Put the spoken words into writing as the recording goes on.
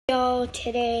Y'all,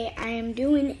 today I am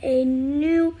doing a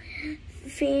new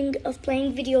thing of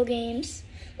playing video games.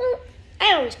 Well,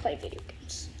 I always play video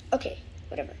games. Okay,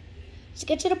 whatever. Let's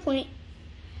get to the point.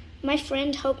 My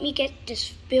friend helped me get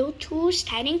this build tools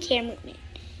Titan cameraman,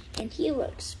 and he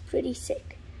looks pretty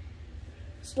sick.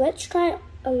 So let's try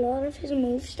a lot of his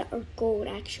moves that are gold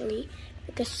actually,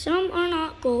 because some are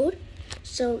not gold.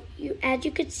 So as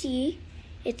you could see,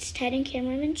 it's Titan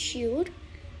cameraman shield.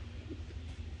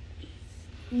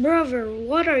 Brother,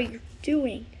 what are you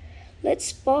doing? Let's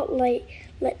spotlight.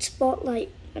 Let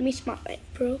me spotlight,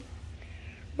 bro.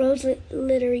 Bro's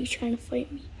literally trying to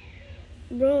fight me.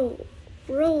 Bro,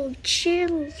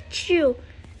 chill.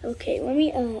 Okay, let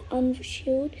me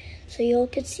unshield so y'all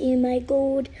can see my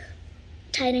gold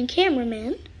Titan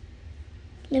cameraman.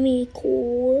 Let me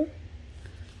core.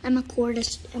 I'm a core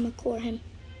him.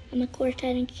 I'm a core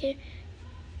Titan cameraman.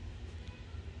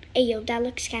 Hey, yo, that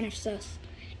looks kind of sus.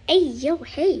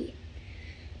 Hey.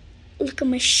 Look at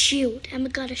my shield. I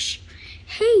got a shield.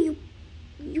 Hey,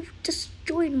 you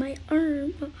destroyed my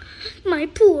arm. My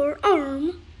poor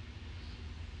arm.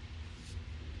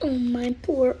 Oh, my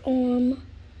poor arm.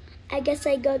 I guess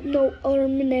I got no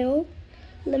arm now.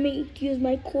 Let me use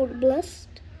my cord blast.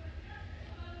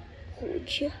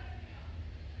 Hold you.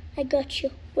 I got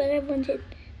you. What I wanted.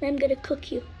 I'm gonna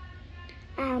cook you.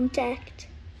 I'm tacked.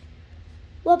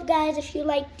 Well, guys, if you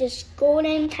like this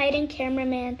golden Titan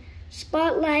cameraman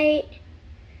spotlight,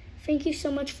 thank you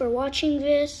so much for watching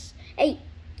this. Hey,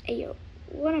 yo,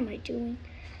 what am I doing?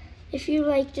 If you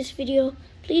like this video,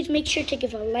 please make sure to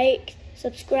give a like,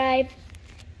 subscribe,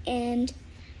 and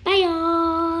bye,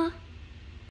 y'all.